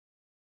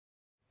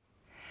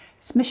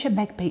Rugadh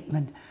Meg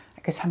Bateman,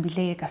 agus ha mi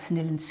leag as an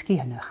Eilean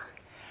Sgitheanach.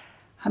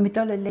 Ha mi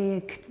dul a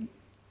leag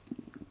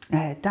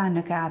Dàin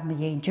Eile me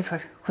dhéon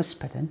difar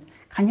cuspadan,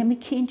 can mi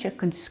cínte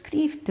gon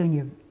scríb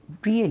duine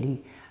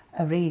really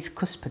a réad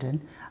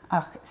cuspadan,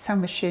 ach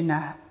sama sin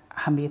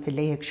ha mi a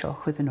leag seo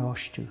chud an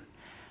áistú.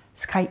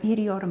 Skai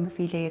iri orm a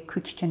bhí leag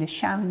cútean a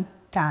sean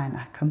Dàin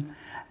acham,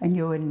 an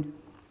joan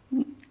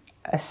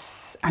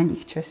as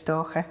aníte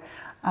stócha,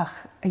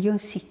 ach a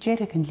dh'ionnsaich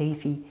jeirg an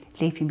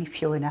léfi mi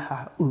fioin a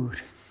ha úr.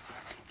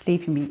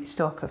 Léfi mi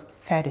stócha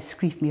fer a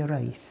scríb mi a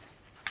roidd.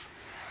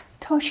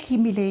 Táiscí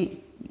mi le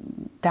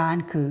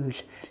Dàin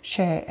Ghaoil,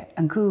 sé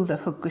an Ghaoil a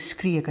thug go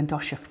scríag an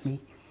dosach mi.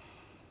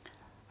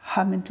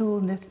 Ha man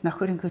dúlnit nach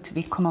chuir an gút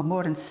bhí cum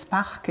mór an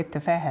smach gyda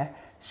bheitthe,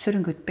 sur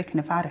an gút bic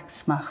na bharach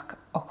smach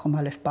o chum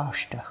a leh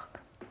báisteach.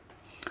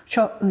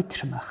 Seo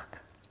útramach.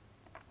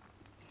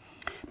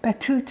 Be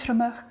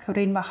tútramach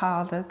Òrain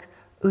Ghaoil,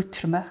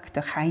 útramach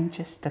do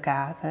chaintes do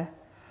Gàidhe,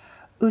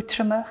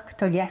 útramach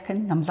do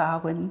lecan am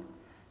láhain,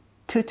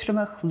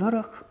 tútramach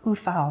lurach úr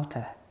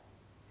bhálta.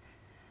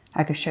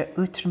 Agus sé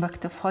útramach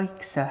do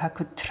foicsa ha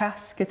go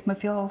trascid ma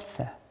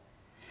bheolsa.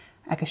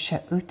 Agus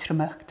sé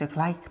útramach do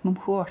ghlaich mam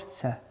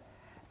chóirsa,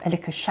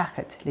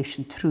 eadar-theangachadh leis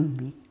an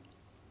trúmi.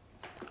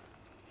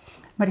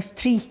 Mar is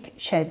tríc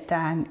sé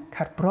Dàin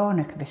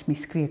carbrónach bheits mi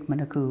scríag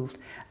man a Ghaoil,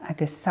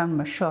 agus san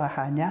mar seo a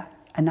háine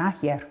an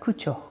áhéar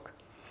cúteoch.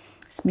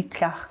 Is mi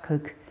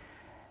cleachcug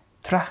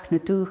trach na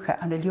dúcha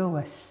an a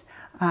leabhas,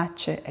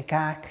 áte a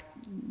gach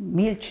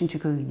míltin de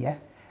gúine,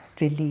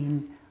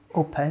 rilín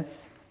opad,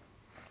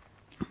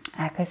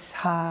 agus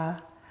ha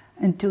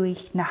an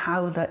dúich na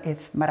hála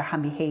is mar a ha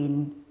mi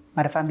héin,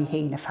 mar a bha mi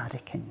héin a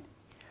faricin.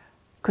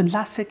 Gon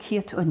lasag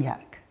ciat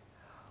uniag.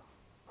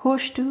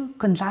 Hóstú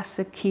gon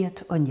lasag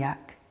ciat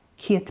uniag,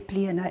 ciat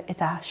bliana I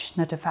ddáis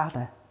na de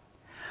bhela.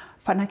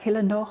 Fanna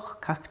cile noch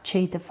cach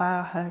ché de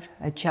bháthar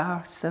a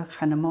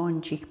dearsach an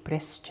amóndíich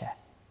briste.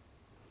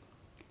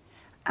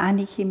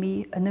 Anichi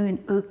mi an uin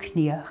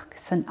ucníach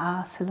san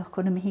ásalach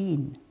gon am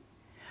hín.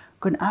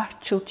 Gon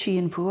artil tí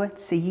an bhuat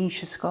sa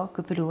dhíse sco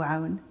go bhfuil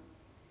ann.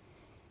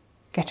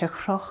 Get a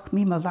chroch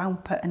mi ma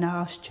lampa an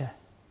áste,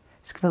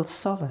 sgwyl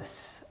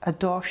solas a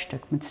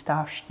dóisteg mit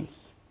stáisnich.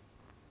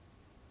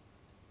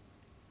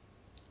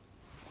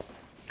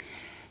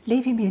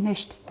 Lefi mi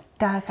ynist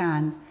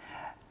dagan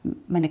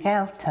man a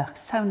Gaeltachd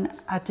sawn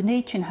a Dùn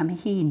Èideann ha mi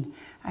hín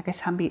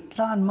agus ha mi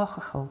lán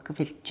mochachol go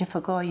bhfuil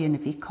difagóin a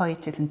bhí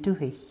coited an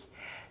dúich.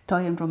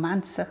 Dóim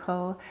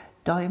romansachol,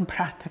 dóim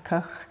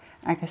praticach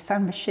agus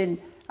sawn ma sin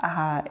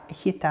a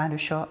hiadán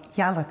seo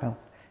ialagal,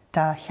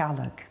 da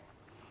chealag.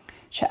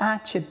 Se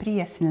áte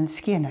brías in an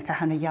Sgitheanach a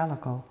hana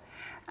ialagal,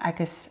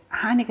 agus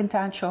hánig an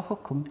Dàin seo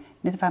hucum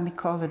nid bha mi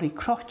cólarí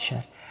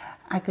crocher,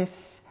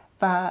 agus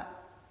bha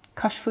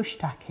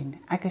cosfústacin,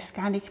 agus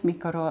ganig mi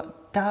goró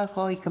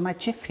dágói go ma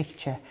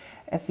jifrichte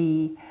a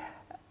bhí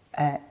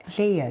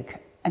léag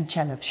an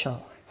jelaf seo.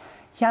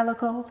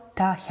 Ialagal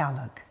da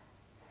chealag.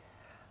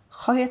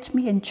 Choiad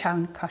mi an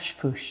teann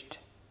cosfúst,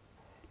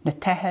 na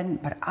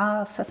tehan mar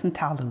ás as an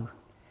talú.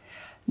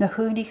 Na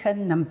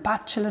húnichan nan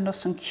bachelor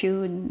nos an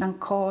ciún nan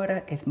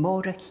córa idd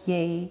mórach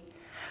dhé,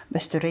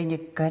 mes do réine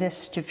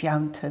gyrras de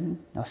bheantan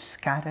nos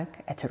scarag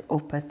etar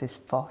opad is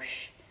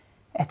fos,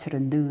 etar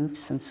an núv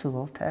san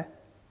súlta.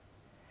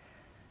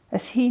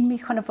 As hín mi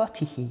chun a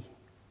bhotichi.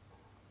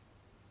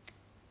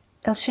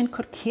 El sin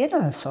cur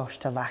céra a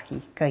sósta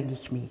lachi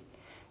gainig mi,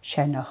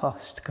 sé na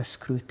host go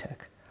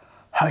scrútag.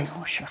 Hai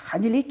o se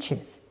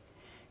chanilíchid.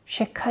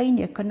 Sé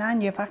caine go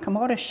náine bhac am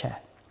orise.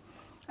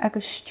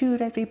 Agus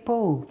stúr ri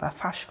bó bha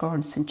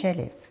fasgórn san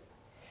jelif.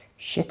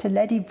 Sitte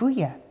ledi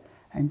bhuia,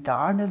 an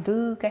darna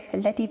lúg eich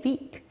ledi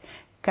vík,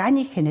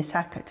 gannichin is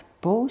acad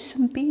bó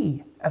san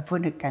bí a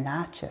bhunig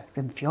ganáte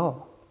rim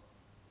fio.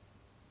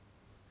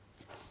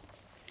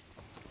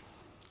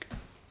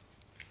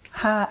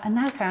 Ha an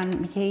agan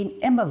mi héin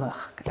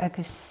imelach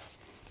agus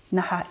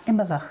na ha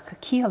imelach go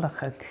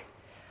cíalachag.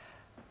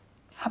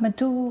 Ha ma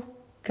dúl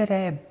go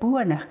ré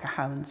buanach go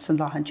haun san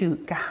láhan dú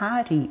go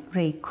hári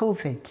ré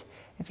Covid,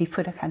 a bhí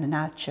fudach an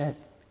áte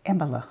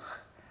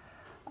imelach.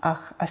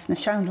 Ach as na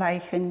sean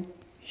leichen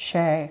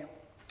sé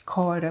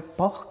córa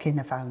bochcin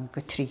a bhain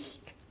go trích.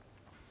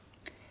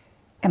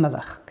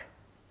 Imelach.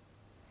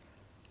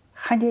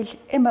 Chanil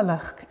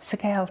imelach sa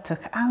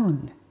Gaeltach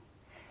ann.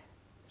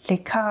 Le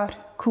car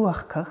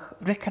cuachcach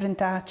ricar an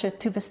dáte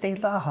Uibhist é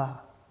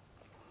látha.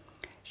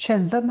 Sé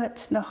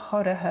lummet na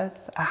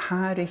chorathaid a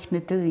hárich na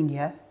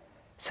dúine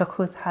sa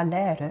chud ha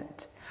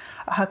léirad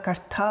a ha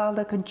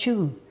gartálag an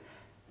dú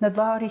na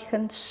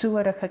dárichan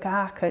suarach a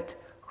gachad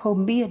cho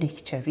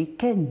míonichte rí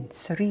gin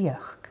sa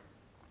riach.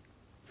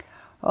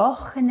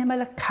 Och yn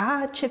ymel y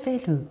cád a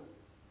bhelú.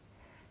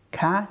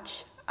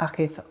 Cád ach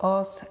idd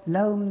odd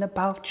laum na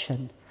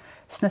balchan,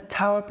 sna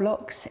tower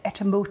blocks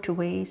et a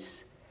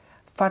motorways,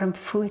 far an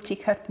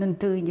fuaitichart nan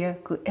dúine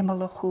go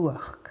imel a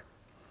chuach.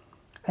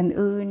 An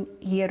ún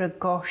hier a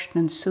gost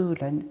nan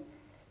súlan,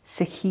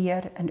 sa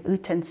hier an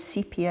ut an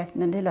sipia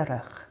nan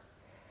ilarach.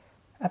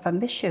 A va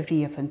misje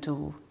rief an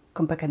dúl,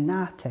 kom bag an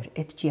nátar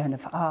idd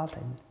Díanamh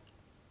Allen.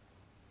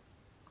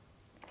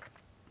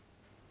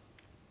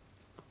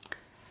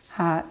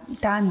 Ha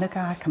dan na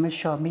gach am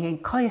seo mi ein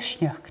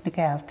coisneach na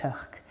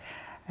Gaeltach.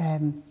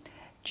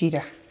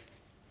 Gírach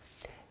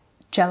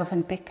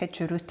Gelvan Bicca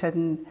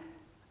Jerutan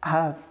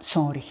ha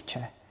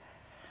sonrichtje.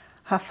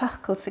 Ha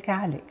fachkel sa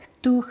Gaeilge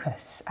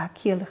dúchas a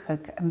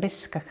cíalachag a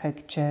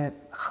miscachag je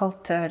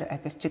chaltar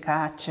agus je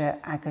gáte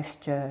agus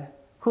je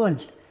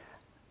gúil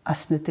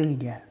as na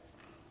dúine.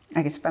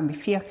 Agus ba mi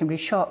fiachim ri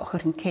seo a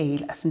chur an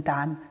céil as an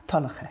dan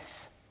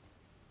tolachas.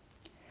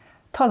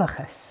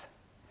 Tolachas.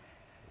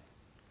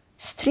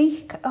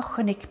 Stríc a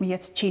chunig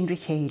miad tínri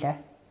chéile,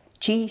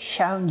 tí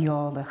sean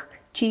neolach,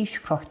 tí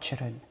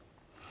scrocheren.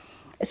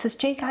 Is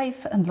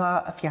dégaibh an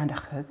lá a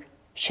bheanachag,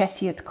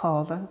 sesiad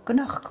cála,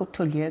 gonachcal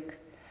tuliag,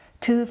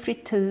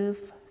 túfri túf,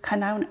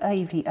 canán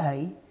éivri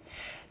é,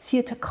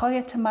 siad a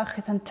coiad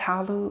amachid an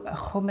talú a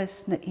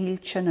chumas na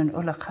íltsin an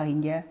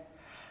ulachaine,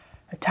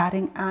 a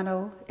taring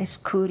anal is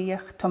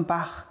cúriach tan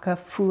bachca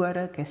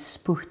fuarag is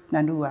spút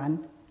na nuan,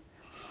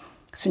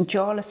 San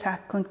Jolas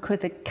acwn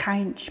cwyd y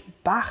caint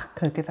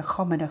bachca gyda a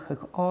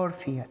chomanachag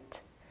orfiad,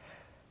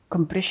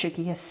 gwn brisig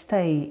I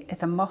ystau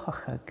iddo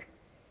mochachag,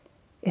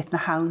 idd na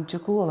hawn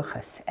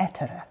dygwlachas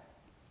etara.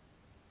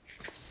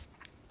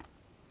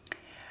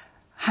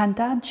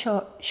 Handan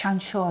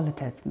sian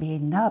sioladydd mi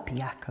nabi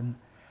acym,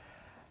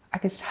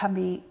 agos ha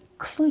mi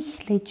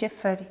clwych le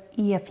jiffer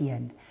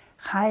Eilean,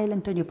 chael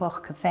yn dwyn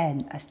boch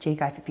cyfen as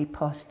jegaif fi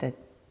postad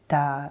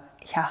da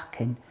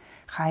llachcyn,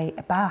 chai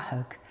y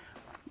bahag,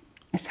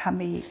 Is ha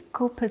mi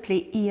gwpad le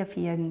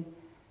Eilean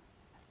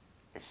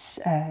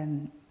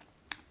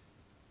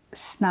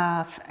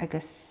snaf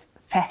agus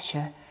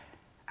fesha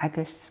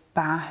agus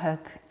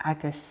bahag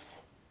agus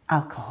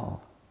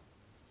alcohol.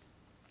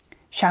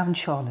 Siawn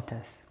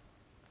sioladydd.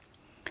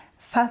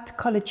 Fat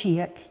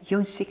collegiac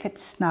dh'ionnsaich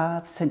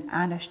snaf sy'n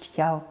anast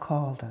ial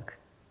cáldag.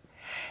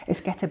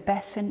 Is get a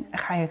besan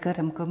a chai a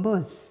gyrym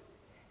gymwdd.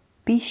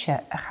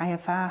 Bisha a chai a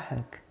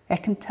fahag.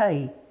 Ec yn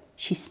tai,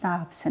 si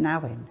snaf sy'n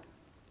awyn.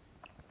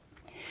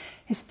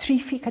 Is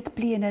trífic at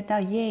bliana na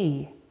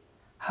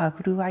ha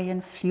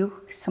grúain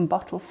fliuch sy'n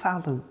bottle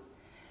falw,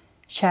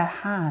 se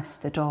haas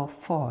da dal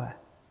fór,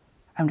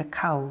 am na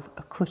cawl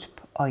a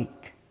cwtp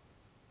oig.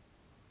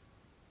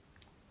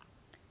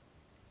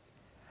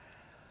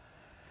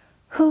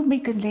 Hw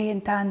mi gyn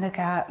lein dan na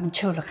ga yn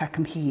tiolach ac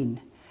am hun,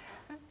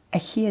 a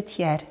chiad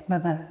hier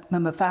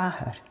ma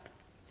fahar.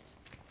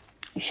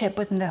 Se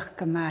bod nach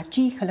gyma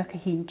ddíchalach a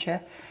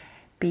hintje,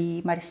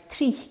 bi mar is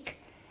trích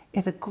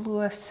iddo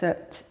ghluais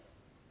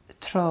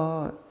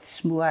tro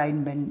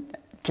smwain men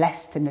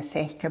glestan y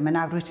seica, men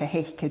awrwt a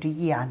heica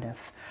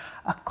rianaf.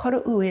 A cor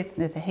wydd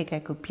na dda higa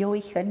go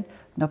bioichen,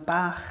 no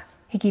bach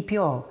higi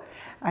bio,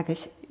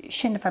 agos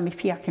sin fa mi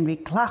fiach yn ri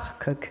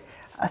glachcog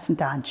as yn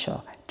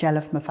dansio,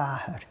 delaf ma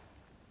fahar.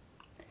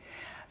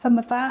 Fa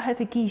ma fahar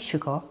dda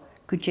gysio go,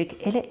 gwdig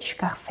ilich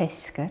gach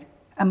fesgar,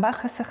 a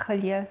machas a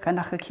chylia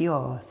gan ach a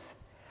ciodd.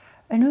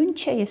 Yn un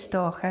che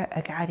ysdocha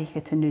a garich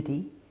at y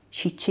nudi,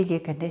 si chili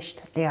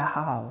ganist le a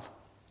hal.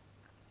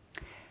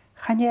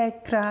 Chania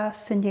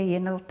gras yn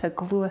ieinol ta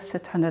glwys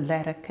at hana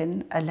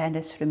leracyn a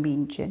lenys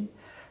rymingin,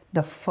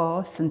 da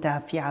ffos yn da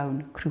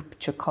fiawn crwp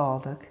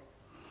chocolag.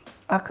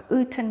 Ac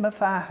ytyn ma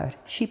fahar,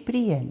 si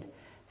brien,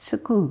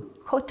 sy gw,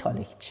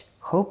 chotolich,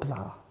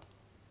 chobla.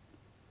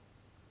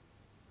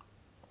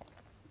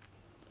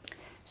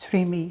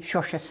 Srimi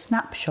sios a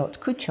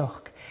snapshot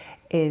cwtioch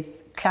idd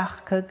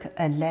clachcag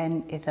a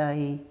len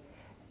iddau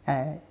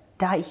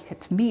daich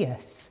at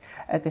mias,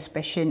 agos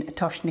besyn y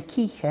tos na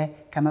ciche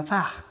gam a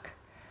fach.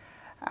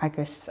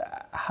 Agus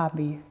ha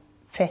mi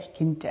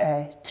fechkind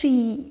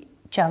trí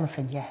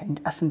jalafin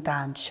jehend as an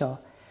dan seo.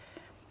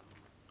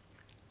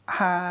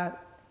 Ha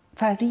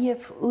fa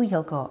rief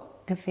uilgo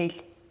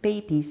gyfeil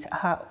babies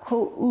ha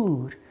cho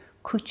úr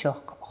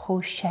cwtioch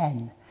cho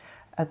shen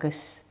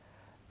agus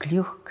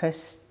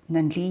gluchcas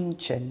nan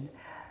líntjen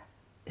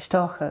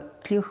stocha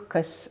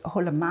gluchcas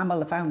hola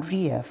mamal a fawn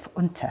rief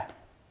unta.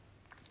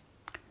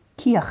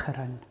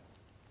 Ciacharan.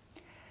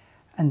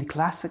 An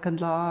glasig an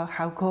la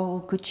how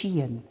gol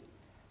guchien.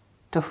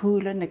 De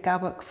húlan na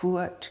gabhach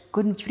fuat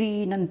gun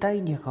bhrín an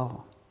daine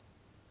gá.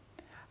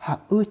 Ha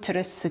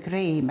úteras sa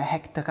gré me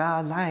hect a gá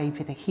laib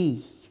i a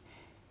hí.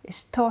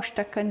 Is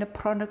táisteach an na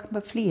pronach ma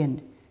bhlian,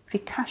 ri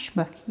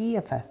casmach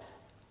díomhad.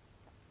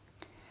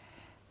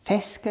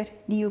 Fescar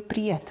níu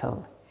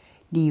briatal,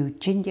 níu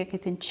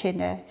ginneagad an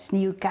sinne,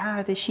 níu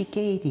gáda si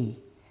géri,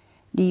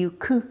 níu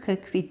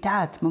cúcag ri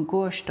dad man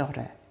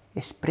górstóra,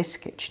 is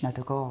brisket na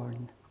da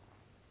górn.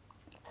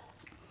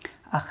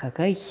 Ach a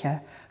gaiche,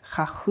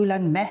 cha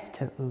chwlan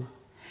meta u,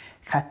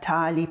 cha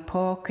tali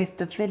pócydd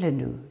dy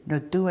filanw, no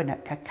dŵna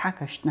ca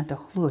cagas na dy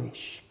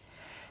ghluais.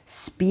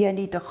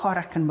 Spiani dy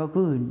chorach yn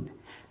magwn,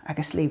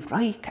 agos leif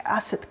rhaid ca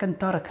asad gan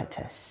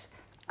dorcatus,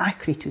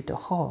 acri tu dy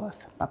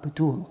chodd, ma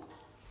bwdwl.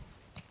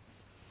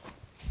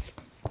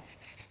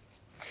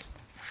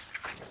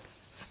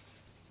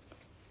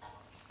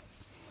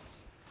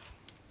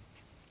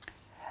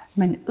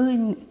 Mae'n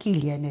un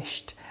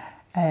gilianisht,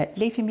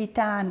 leif I mi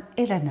dan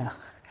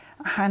ilanach,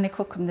 a hannig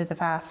hwcym na dda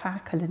fa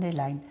ffacol yn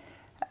Eilean,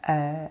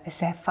 y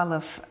sefal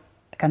of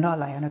gan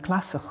Òrain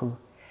Ghaoil,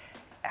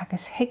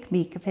 agus hic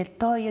mi go bhfuil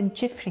dóin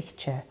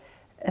difrichte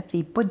a bhí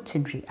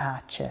buntinrí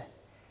áte.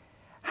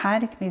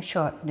 Hánig mé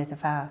seo na a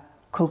bheith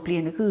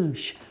cóblian a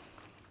gúis.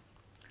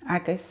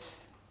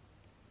 Agus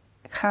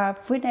cha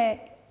bhuine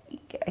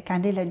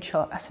gan Eilean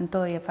seo as an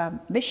dói a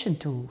bheith mission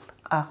dúl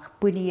ach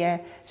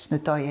buine sna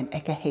dóin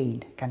ag a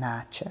héin gan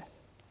áte.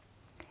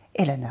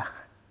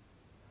 Eileanach.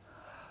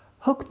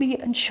 Thug mi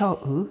an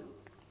seo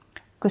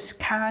gus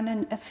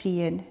canan a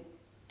phríon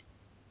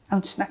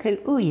an snacil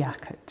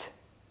uiachad.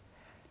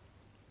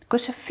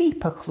 Gus a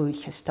fípa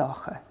chlúichas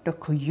dácha no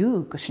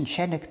cúiú gus an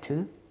sennig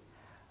tú,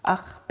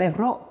 ach be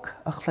roc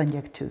a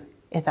chluinneag tú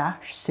eadar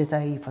sydd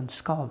éif an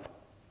sgol.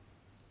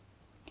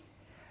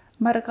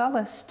 Mar a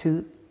galas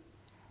tú,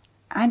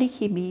 anig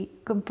hi mi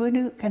gan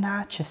bunú gan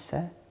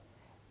áitisa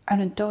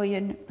an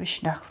dóin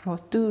risnach ró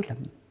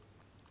dúlam.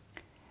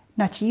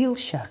 Na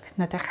dh'ionnsaich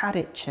na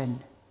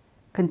charitsin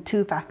gan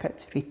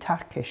túbhachad rí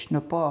tarcis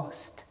no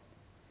bóst,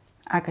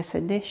 agus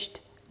a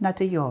nisht na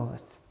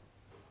dheas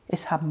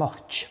is ha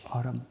moch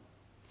orm.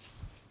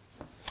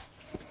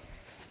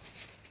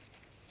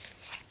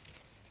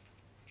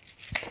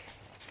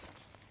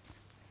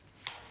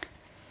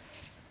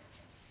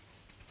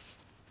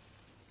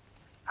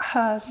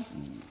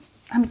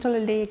 Am dul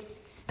le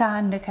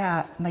Dàin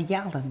Eile ma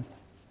Eilean.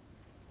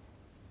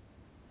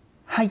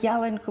 Ha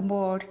Eilean go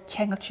mór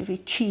ceangailtear rí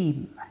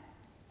tíim,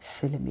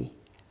 sulla mi,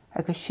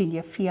 agus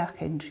sinne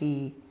fiachan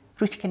rí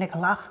rútcin ag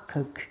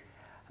lachcog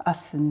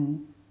as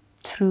an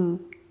trú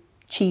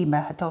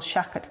tíime a dul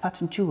seachad fat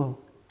an dúil.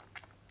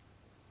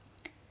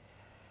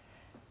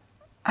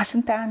 As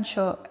an Dàin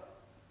seo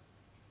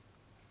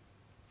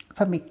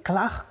fa mi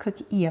glachcog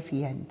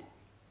Eilean,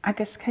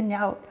 agus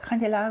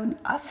channealaun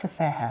as a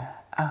bheithe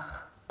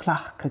ach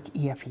glachcog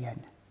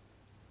Eilean.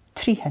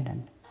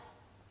 Tríhanan.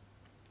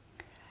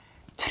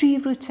 Trí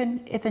rútan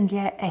iad an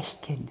le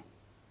eichcin.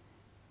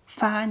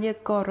 Fáine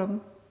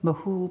gorm ma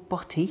húl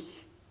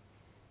botich,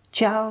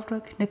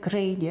 dealrug na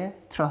gréine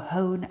tro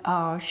hón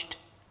áist,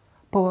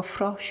 bo a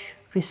fros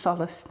rí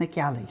solas na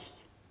Gaeilge.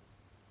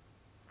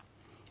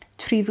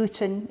 Trí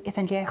rútan iad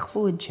an le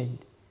chlúintin,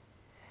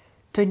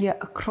 dunne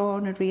a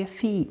crón a rí a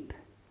fíb,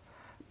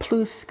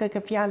 plús go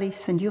bhealaí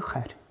san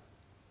uachar,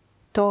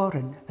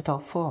 dóran a dal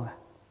fóa.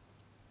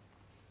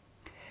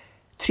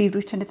 Trí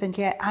rútan iad an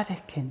le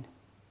adacin,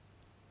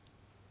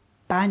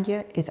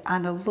 Banja is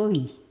anna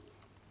lui,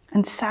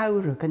 an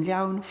saurug an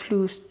leaun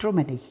flús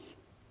drumanich,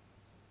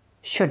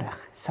 siúnach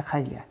sa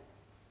chaile.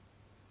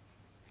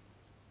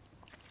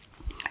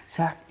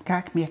 Sa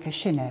gag mi ag a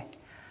sinne,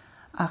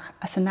 ach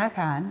as an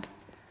agán,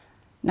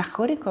 na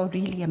churig go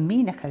ríli a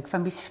mínachag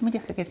fan mi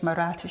smuideach agad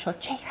marráta seo,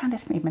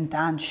 tchéchanas mi man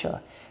Dàin seo,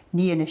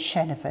 ní in a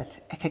sinnefad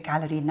ag a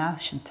galerí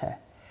náisianta.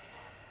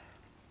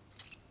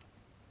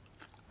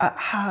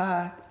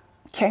 Ha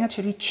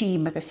ceangailtear rí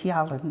tíim agus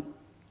Eilean,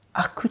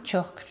 ach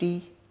cúteach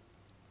rí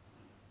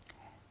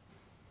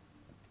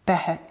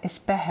bethe is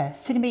bethe.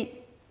 Sinna mi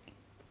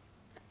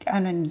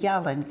an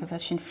Eilean go bhfuil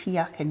sin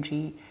fiachan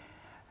rí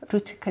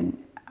rútachan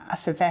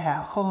as a bhethe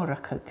a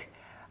chórachag,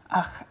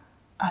 ach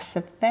as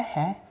a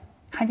bhethe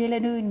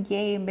channealaún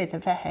dhéimid a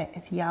bhethe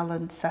is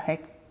Eilean sa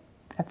heic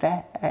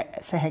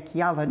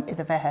Eilean i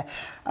a bhethe,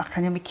 ach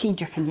channeal mi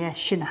cínteach an é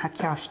sinna ha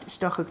ceast is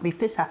dochag mi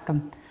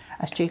fisacham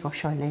as dé go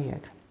seo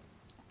léag.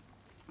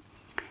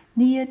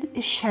 Níon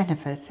is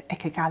sinnefad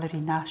ag a galerí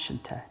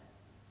náisianta.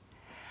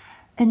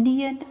 A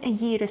níon a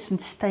dhéras an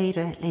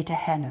steire le de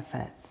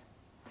henefad.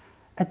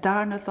 A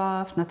darna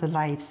láb na de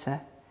laibhsa,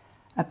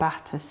 a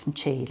batas an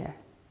chéile.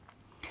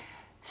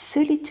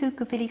 Suli tú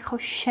go bhfuil cho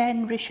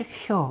sin ris a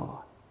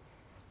cheo,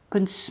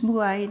 gun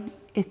smúain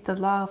is de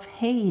láb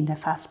héin a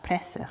fas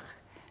presach,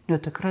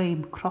 nó de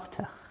gréim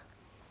crotach.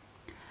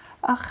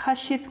 Ach ha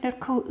sibhnar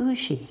có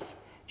úsich,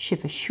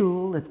 sibh a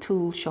siúl an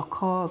túl seo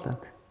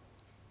cálag.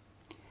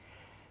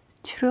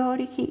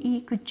 Tróirich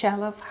I go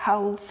dealamh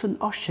hawl san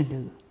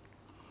oisianú.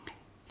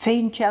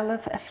 Féin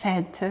dealamh a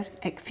feintar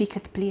ag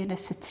ficad bliana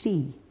sa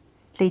trí,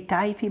 le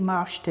daimhí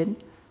marstin,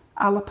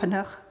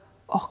 alapanach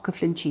och go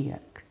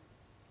flindiag.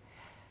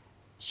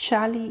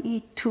 Sealaí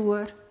I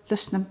túr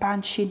lus na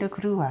bansi na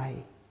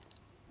grúai,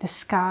 na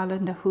scala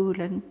na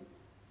húlan,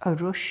 a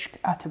rusk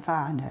at a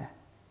bhana.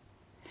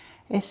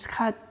 Is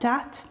cha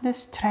dat na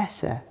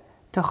stressa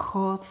de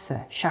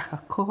chódsa seach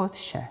a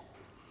códse,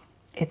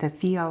 iad a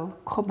bhíal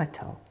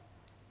comatal,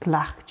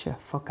 glachte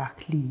fo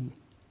gach lí.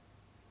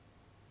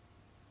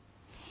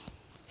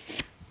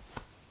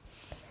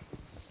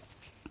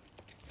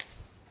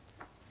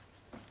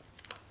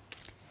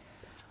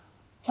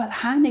 Wel,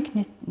 hánig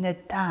na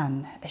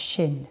Dàin a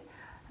sin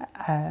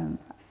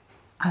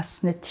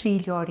as na trí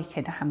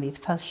leoricin a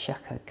hamid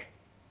felsachag.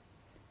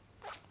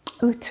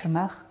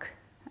 Útramach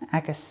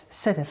agus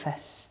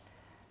sidafes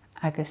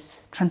agus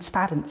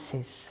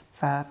transparencies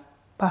va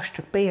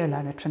bastrach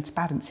béirlan a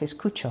transparencies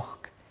cúteach.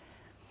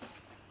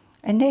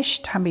 A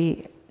nist ha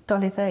mi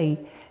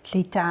dòileadh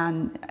le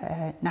Dàin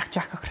nach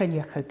deach a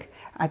chruinneachag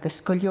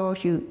agus go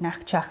leorú nach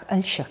deach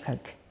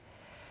eilseachag.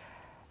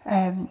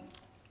 A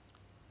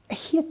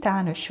chiad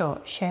Dàin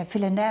seo sé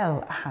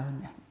Villanelle a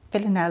hain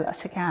Villanelle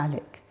as a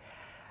Gaeilge.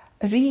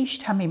 A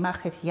ríist ha mi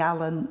machid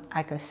Eilean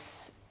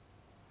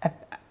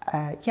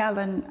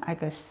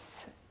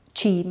agus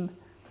tíim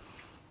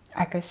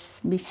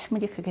agus mi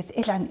smuidich agad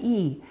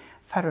Eilean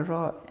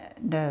far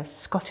the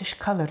Scottish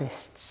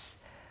colorists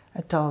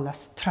a dul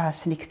as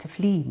trasnig de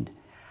flin.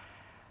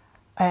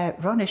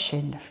 Ronne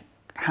sin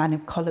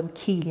hanem colm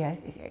cília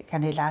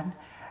gan Eilean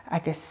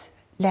agus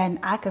len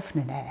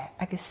agafnan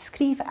agus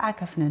scríb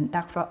agafnan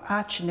nach ro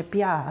áitsin na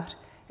bear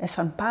is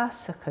an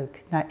básachag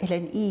na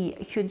Eilean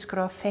a chuns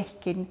gra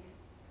fechgin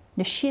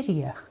na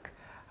siriach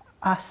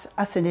as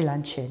an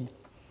Eilean sin.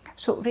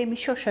 So réimi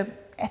seo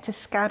et a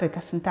scarag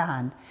as an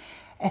dhan,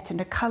 et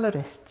na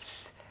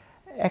colorists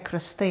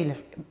across style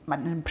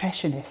man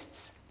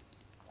impressionists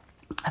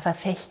a fa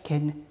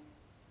fechgin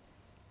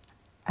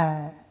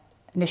na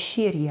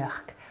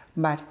siriach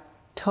mar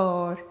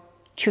tor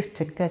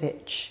tjútan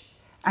garage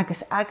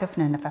agus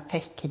agafnan a fa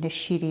fechgin na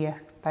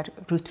siriach bar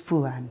rút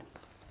fuan.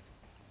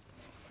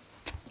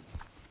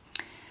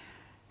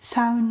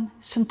 Saun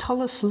san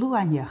tolas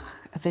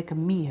luanach a bheith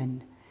an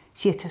mian,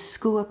 siat a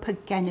sgwp a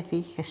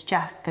genefich as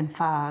jaach gan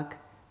fag,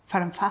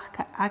 far an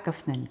fachca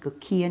agafnan go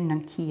cian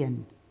an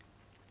cian.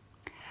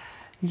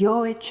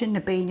 Lioidsin na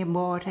beine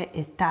móra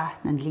is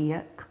dàin an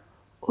liach,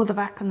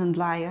 Uibhist an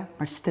laia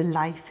mar still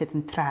life id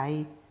an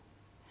trai,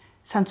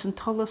 san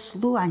tolas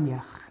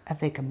luanach a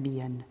bheith an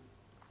mian.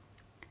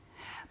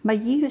 Ma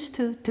díras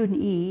tú Dùn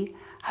Èideann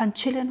han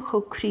chillan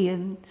cho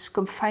crían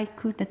scum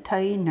feicú na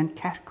tain an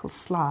cercal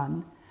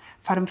slán,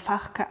 far an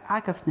fachca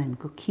agafnan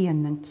go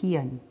cian an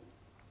cian.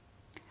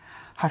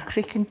 Har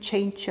crichan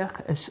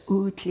tseintseach as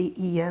údli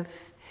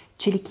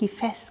chilici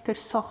fescar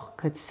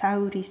sochcad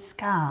sauri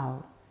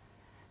scál,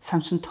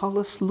 san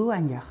tolas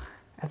luanach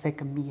a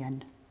bheith an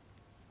mian.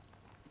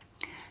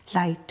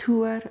 Lai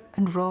túar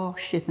an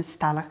ráis na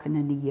stalach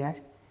an íar,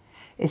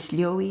 is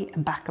leoi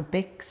an baca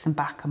bics an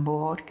baca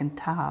mór gan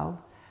tal,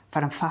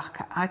 far an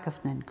fachca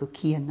agafnan go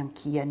cian an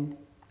cian.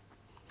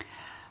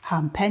 Ha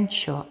an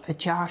pensio a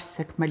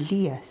jarsach mar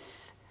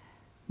lías,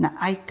 na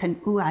aican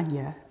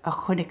uaine a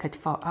chunigad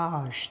fá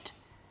áist.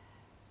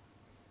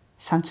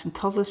 San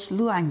tolas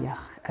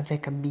luanach a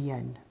bheith an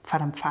mian,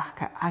 far an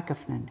fachca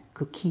agafnan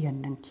go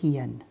cian an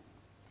cian.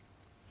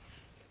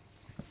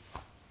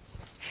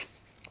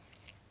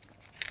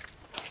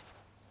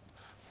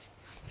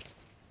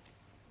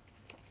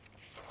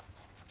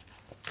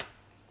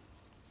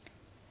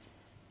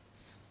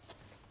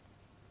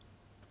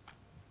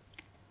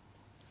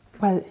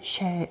 Well,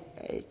 sé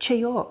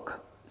cheog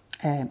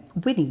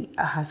Winnie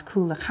a has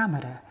coola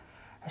camera,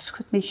 as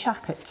could me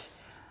shacket,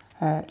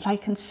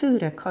 like an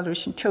sura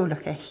colors and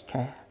cholach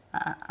eiche,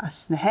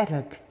 as na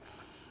herrig.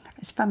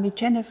 As van me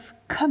genef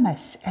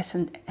cummes as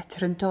an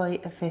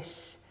eterandoi of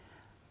this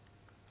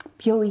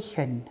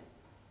bioichen,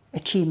 a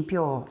chim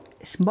bio,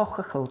 is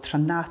mochachel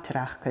tran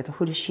natarach the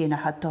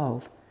hulishina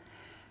hadol.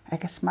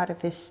 Agus mar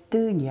of this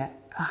dunya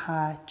a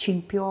ha chim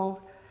bio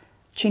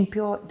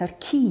nar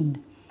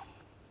keen.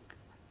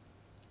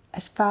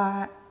 As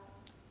far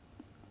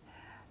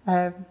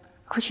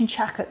cushion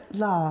chacket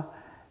law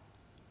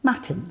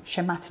matin,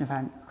 she matin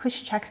van,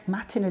 cushion chacket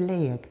matin a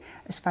leag,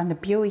 as far na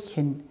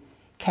bioichin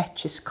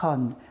catches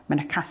con, man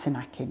a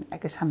casanakin,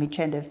 agus hami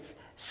genev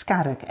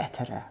scarag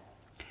etera.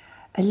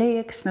 A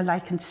leags na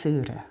like and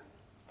sura.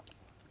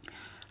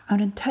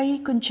 An an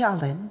taig un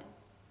jalin,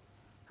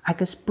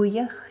 agus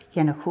buyach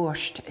yen a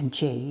horst and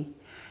jay,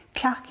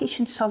 clakish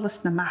and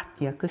solas na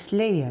matni agus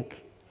leag.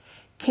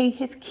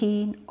 Céhid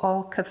cín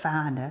ó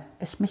cavana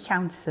is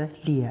mechaansa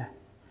lia,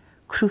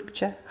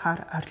 crúpte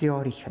har ar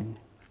leorichan.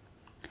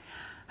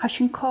 Ha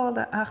sin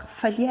cála ach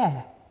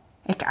falle,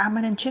 ag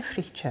aman an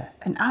gifriche,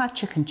 an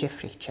áteach an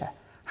gifriche,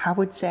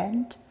 Howard's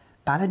End,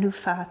 Balanú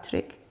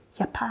Fatrig,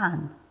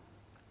 Japan.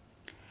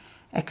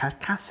 Ag ar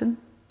casan,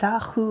 da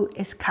chu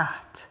is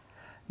cat,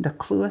 da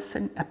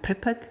clúasan a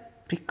pripag,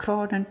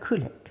 ricrón an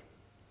cúlig,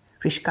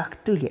 risgach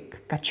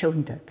dúlig ga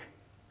tjóndag.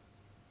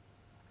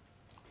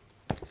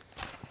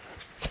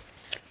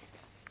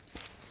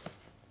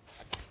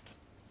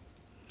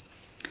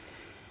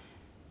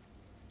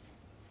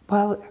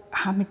 Well,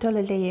 ha mi dul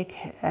a leig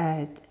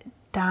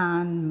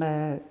dan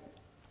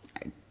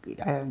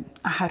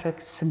aharag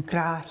san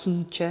gra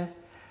híide.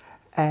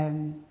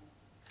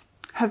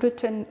 Ha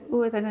rutan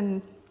uadan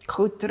an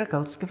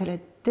chodrugals gyfele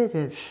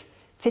dydif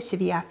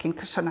fisifiac yn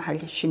cysona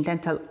hael sy'n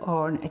dental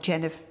orn a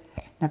genef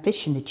na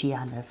vision y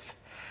gianaf.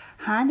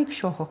 Hanig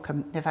sio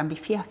hocam na fan mi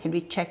fiac yn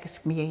rhaid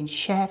teagasg mi ein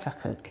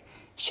sefachag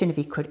sy'n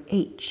fi cwr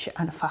H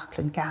an y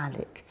ffaclan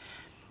Gaeilge.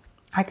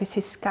 Agus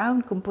his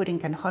gawn gwmbwrin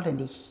gan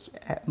holanich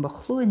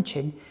mochlwyn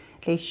sin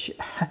leis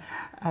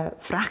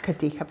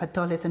fracadich a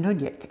fadolydd yn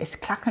unig is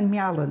clacan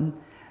mialan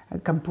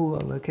gan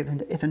bŵl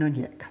iddyn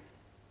unig.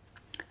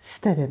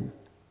 Styrym.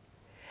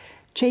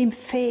 Jaim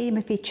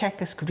ffeim y fi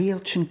teagasg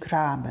rielch yn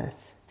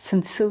gramydd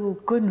sy'n sŵl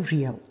gwn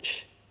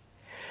rielch.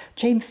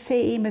 Jaim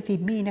ffeim y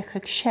fi minach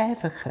ag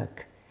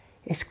sefachag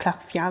is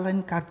clach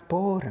fialan gar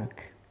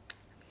borag.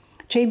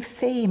 Jaim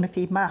ffeim y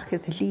fi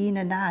machydd lun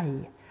yn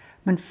ai,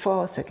 mae'n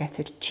ffos ag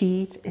etter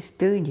tíð is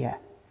dúine.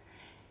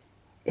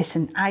 is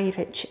an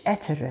eirich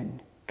eadar-theangachaidhean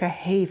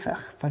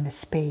chràbhach van a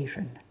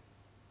spéireann.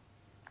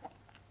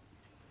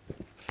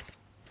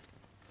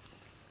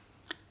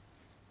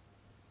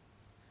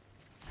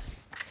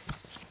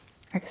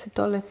 Agus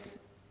dólaigh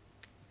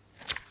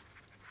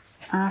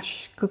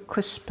as go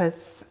cuspad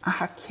a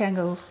ha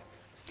ceangal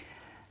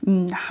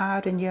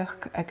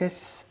háireanach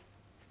agus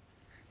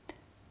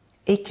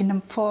écin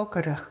am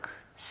fógarach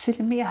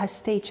sula mí a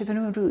stage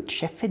an rút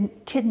sé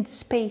cin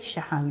spéis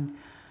a hain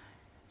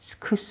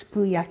cus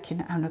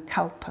búiacin an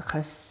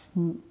cálpachas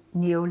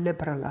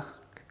neoliberalach.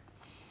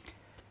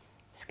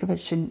 Sgybhfuil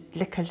sin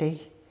licalaí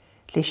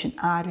leis an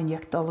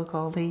áireanach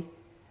dolagálaí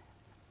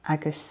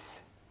agus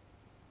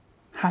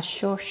ha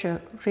seoirse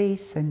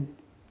réasan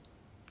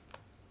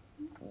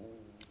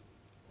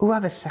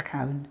uibhist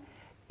ann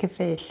go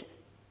bhfuil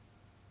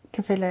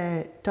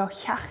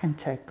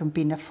dócheachanta go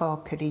bí na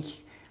fácarí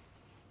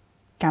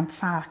gan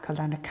fácail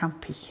an na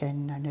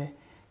campichin an na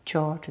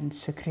Jordan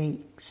sa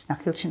Gréics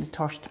nach bhfuil sin na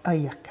tost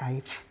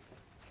éideachcaibh.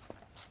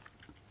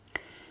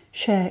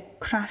 Sé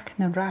crach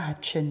na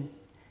ráid sin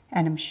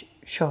enam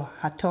seo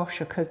ha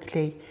tóise cog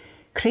le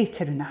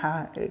crétar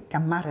na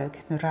gan marag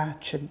na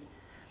ráid sin.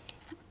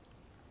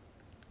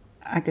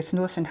 Agus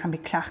nos an ha mi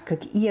clach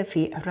cog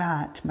íomhí a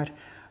ráid mar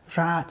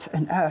ráid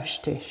an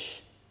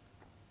a-steach.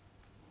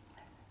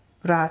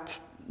 Ráid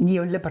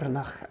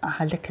neoliberalach a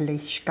ha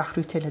licalaíis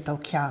gachrúteile dal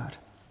cear.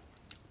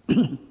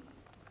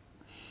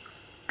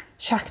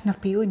 Seach nach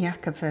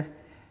bíúneach a bheith,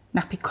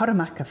 nach bí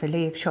cormach a bheith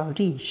léag seo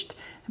ríist,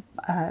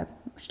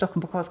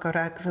 stochen bachás go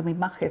rá go bheith mi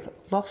machid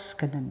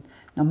loscanan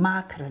nó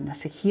mácaran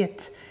as a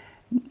chiad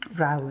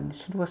ráin,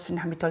 so nuas an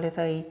ha mi dolydd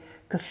ei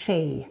go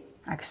fé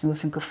agus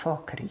nuas an go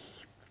fócarí.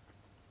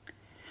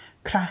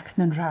 Crach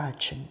na'n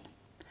ráidsin.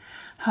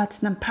 Had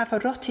na'n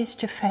pavarotis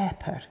de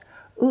féper,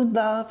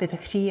 únlá fydd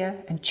y chria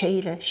yn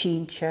teile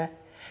síntse,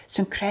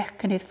 sy'n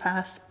crech yn idd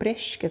fas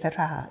bris gyda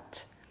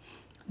rád.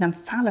 Na'n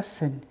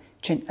fallasan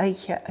tyn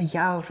eiche a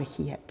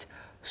jálrichiad,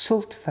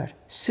 sultfer,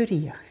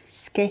 suriach,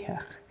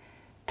 skeach,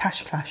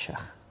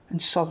 tasglasach yn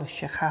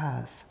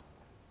solisachadh.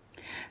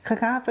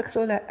 Chagafach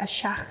rola a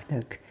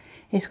siachnag,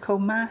 is go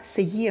ma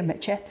sy iem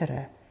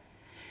etc.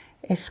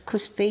 Is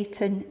cws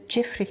feiten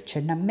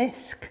jifritje na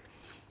misk,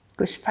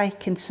 gus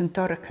feicin sy'n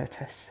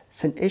dorcatas,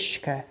 sy'n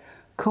isca,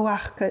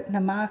 coachca na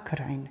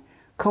Amhráin,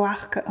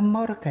 coachca a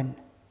morgan.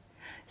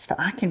 Sfa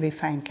acin fi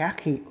fein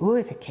gachi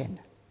Uibhist.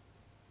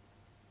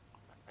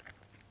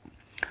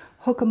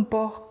 Hug an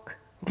boch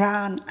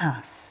rán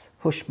as,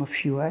 hus ma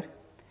fiúr,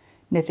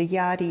 na the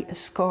yari a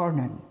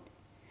scornan.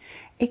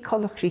 I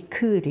colach rí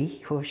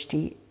cúri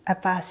chuistí a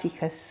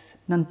bhasichas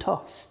nan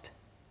tost.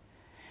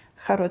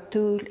 Char o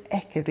dúl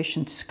ece rys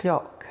an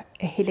scloch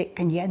a hilig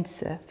an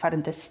jense far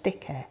an de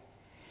sticke,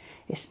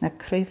 is na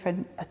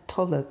cryfan a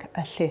tolug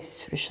a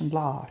llys rys an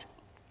lár.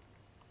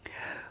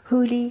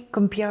 Húli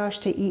gom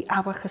biaste I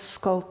awach a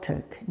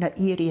scoltug na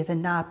iri the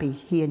nabi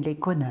hi an le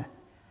gunna,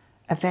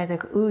 a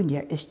veddag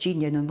únia is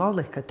ginian an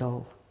olich a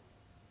dol.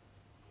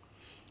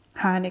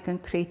 Hanig an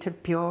creator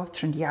bio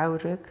tron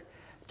jaurug,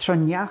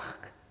 tron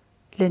jach,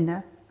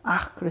 linne,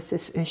 achgris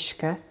is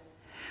uske,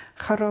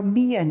 charo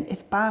mian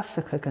ith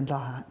basach an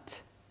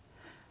laat.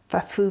 Va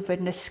fuver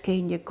na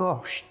skenia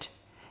gost,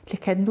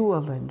 lik a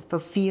nualen va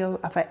viel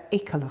a va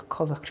ekala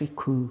kolakri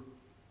ku.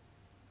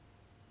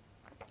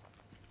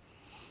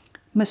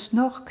 Mus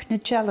noch na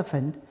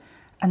jellivan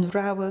an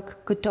rawag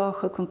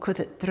godachag an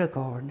kudet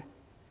drugorn.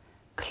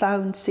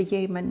 Clown se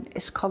jemen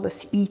is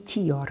collis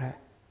ora.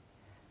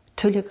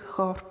 Tullig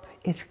chorp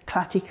ith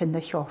clatic in na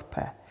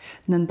chorpa,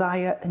 nan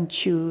daia an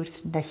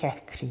tjúrd na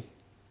hekri.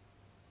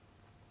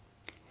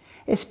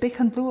 Is big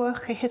an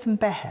luach a hith an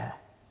behe,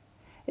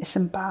 is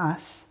an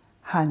baas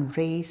han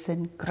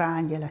reisin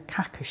Gaeilge le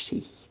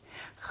Alec,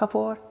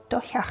 chavor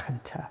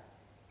dochachanta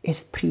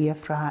is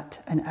priafrad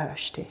an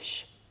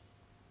a-steach.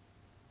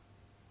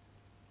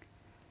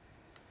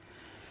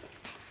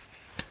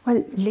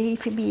 Wel,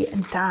 leif I mi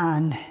yn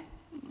dan,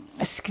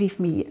 ysgrif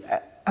mi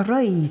a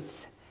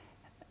roedd.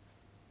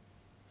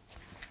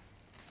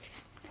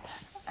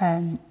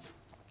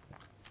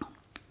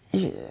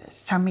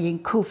 Sam mi ein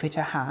Covid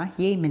a ha,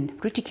 iemen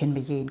rwydicyn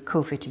mi ein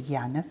Covid I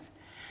Ianaf.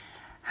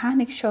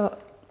 Hanig sio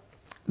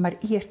mae'r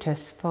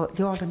irtas fo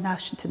liol yn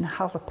nasient yn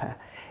halpa,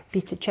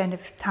 byd y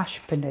genef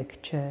tasbynig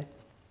je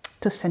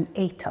tussen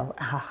eital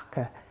a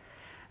hachga.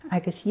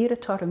 Agus ir y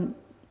torm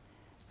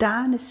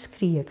dan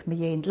ysgriag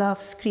mi ein laf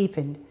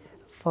sgrifin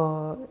fo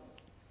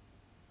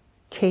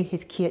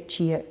cehydd ciat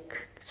giag,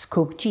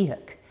 sgwg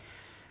giag.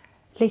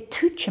 Le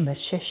twtjamas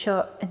se sio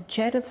yn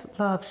gerf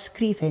laf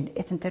sgrifin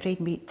iddyn da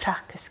reid mi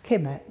tracas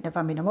cymma na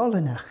fa min am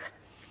olanach.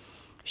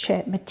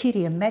 Se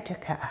materia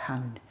medica a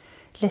hawn,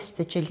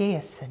 lista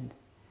gileasan.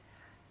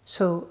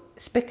 So,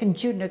 spic yn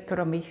diwrnod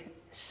gyda mi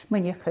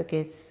smyniach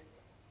agydd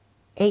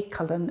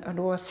eicalan yn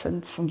oasan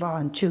sy'n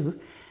la'n diw.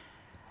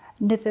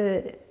 Nydd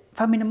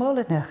fa min am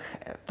olanach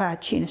fa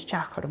chinas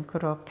jachor am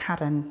gyda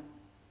caran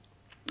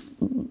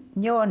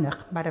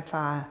nionach mar a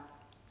fa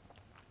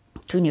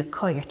dwnia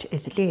coirt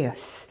idd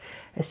Deas,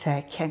 ys e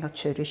cengal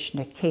chyrys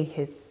na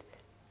cehydd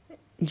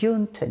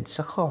liwntan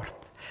sa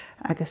chorp.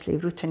 agus le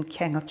rútain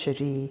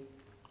ceangaltirí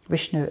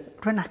bhísna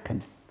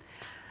runachan.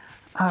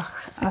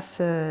 Ach, as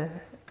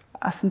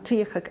an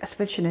tríochag as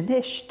bhfuil sin an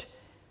isht,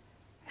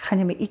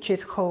 channe me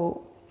iad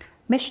cho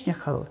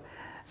misneachal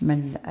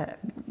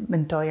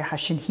man dói a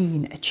sin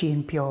hín a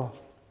tíon beo.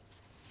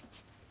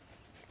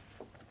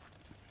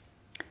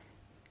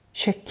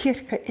 Se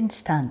Kirke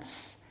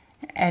Instance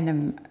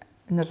enam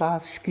na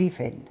lámh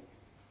scríbhin,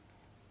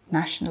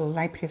 National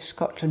Library of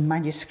Scotland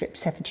Manuscript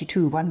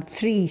 72,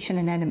 1-3 sin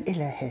an enam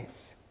Ile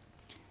hith.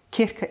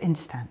 Kirke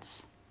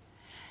Instance.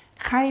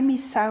 Chai mi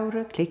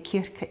saurag le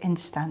Kirke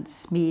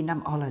Instance mi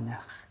nam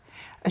olanach,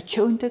 a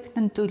tjóndag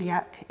nan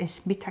dúliach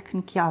is mitach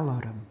an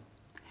gialorm.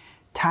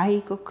 Tai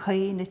go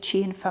cain na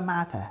tíon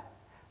famada,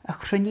 a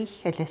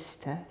chrunich a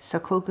lista sa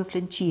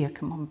cogaflin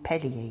diach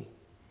Montpellier.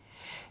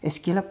 Is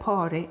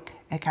gilapóric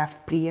a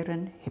gaf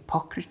briaran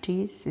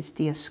Hippocrates is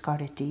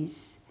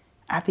Dioscorides,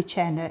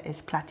 Avicenna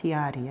is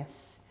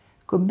Platiarius,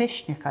 go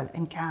misnical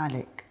in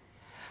Gaelic,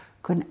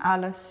 gun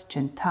alles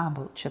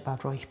gentamel cheba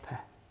roipe.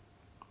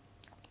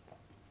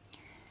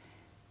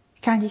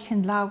 Kan ich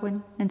in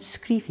lawen en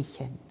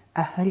skrivichen,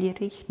 a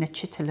hullerich na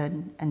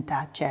chitelen en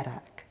da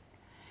gerak.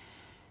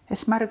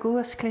 Is mar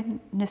goasklin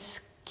na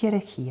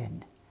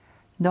skirchien,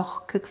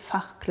 noch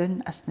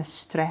gefachlen as na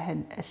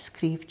strehen a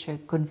skrifje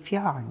gun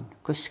fjarn,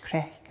 go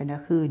skrech en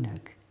a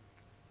hunug.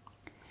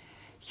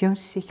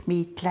 D''ionnsaich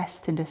mi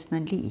glestendes na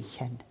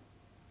liechen.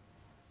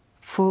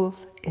 Full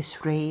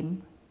is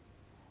reim,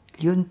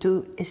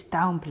 liundu is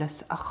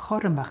daunblas a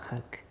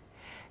chormachig,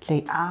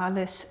 le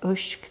alles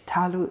usk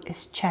talu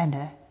is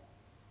chenne.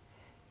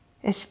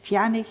 Is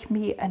fianich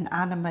mi an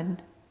animen,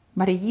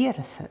 mar a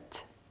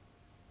het.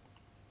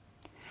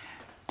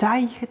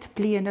 Daich het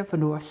bliene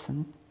van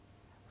oosen,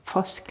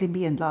 foskli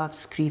mi an lámh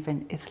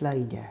scríbhin is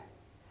leine.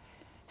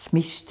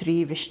 Smi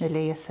strívis na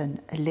leesan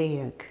a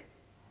leag.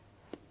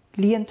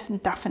 Liantan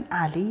dafan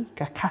ali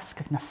ga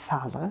cascaf na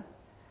falla,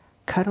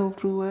 curl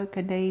rua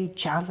ga ne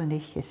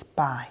jalanich is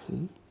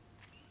bahi.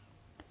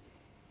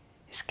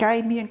 Is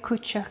gai mi an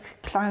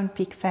cwtchach clawn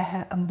fig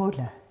fehe a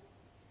mulle.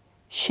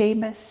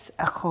 Seamus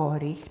a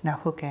chorich na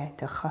hwge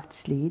de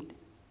chotslin.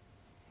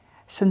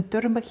 Sy'n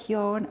dwrmach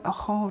iawn a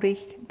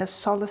chorich na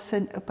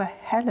solasan y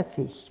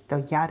behelafich do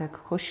jarag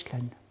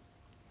chwslan.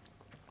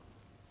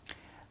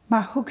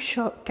 Ma hwg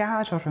sio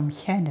gador am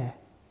chenne.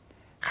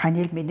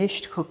 Chanil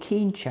minisht cho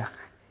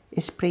cynchach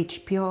is breid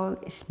biol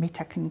is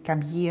mitach yn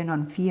gamien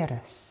on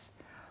virus.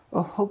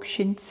 O hwg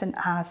sy'n sy'n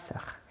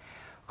asach.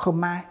 Cho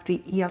ma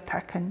ri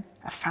Eiltachen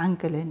a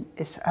fangelin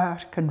is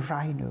can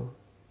rhino.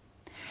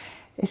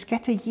 Is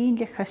get a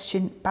ynlichas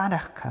sy'n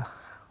banachach,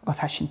 oedd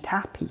ha sy'n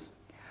tapi.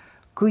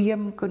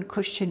 Gwyam gun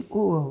cwsyn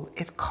ŵl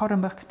idd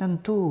cormach na'n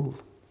dŵl.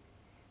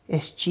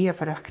 Is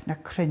giafarach na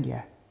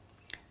crynia.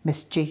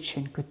 Mis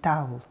jeitsin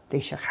gwdawl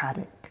deis a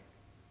charig.